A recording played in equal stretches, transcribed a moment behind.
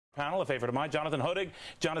Panel, a favorite of mine, Jonathan Hoenig.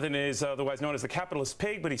 Jonathan is otherwise known as the Capitalist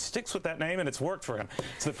Pig, but he sticks with that name, and it's worked for him.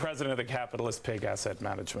 It's the president of the Capitalist Pig Asset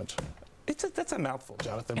Management. That's a mouthful,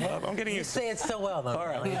 Jonathan. I'm getting you say it so well, though. All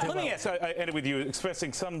right. Let me ask. I ended with you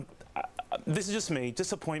expressing some. This is just me.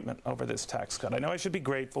 Disappointment over this tax cut. I know I should be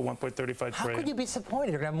grateful. 1.35 trillion. How could you be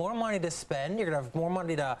disappointed? You're going to have more money to spend. You're going to have more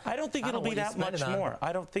money to. I don't think it'll be that much more.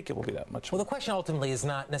 I don't think it will be that much more. Well, the question ultimately is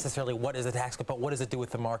not necessarily what is the tax cut, but what does it do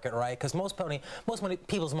with the market, right? Because most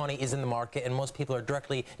people's money is in the market, and most people are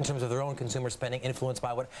directly, in terms of their own consumer spending, influenced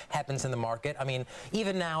by what happens in the market. I mean,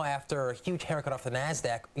 even now, after a huge haircut off the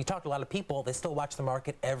NASDAQ, you talk to a lot of people, they still watch the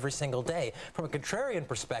market every single day. From a contrarian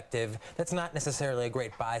perspective, that's not necessarily a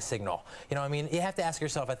great buy signal. You know, I mean, you have to ask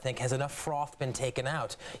yourself, I think, has enough froth been taken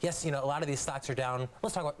out? Yes, you know, a lot of these stocks are down,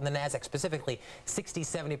 let's talk about the NASDAQ specifically,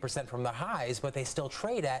 60–70% from the highs, but they still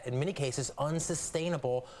trade at, in many cases,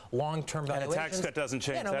 unsustainable long-term valuations. And a tax cut doesn't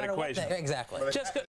change that equation. Exactly.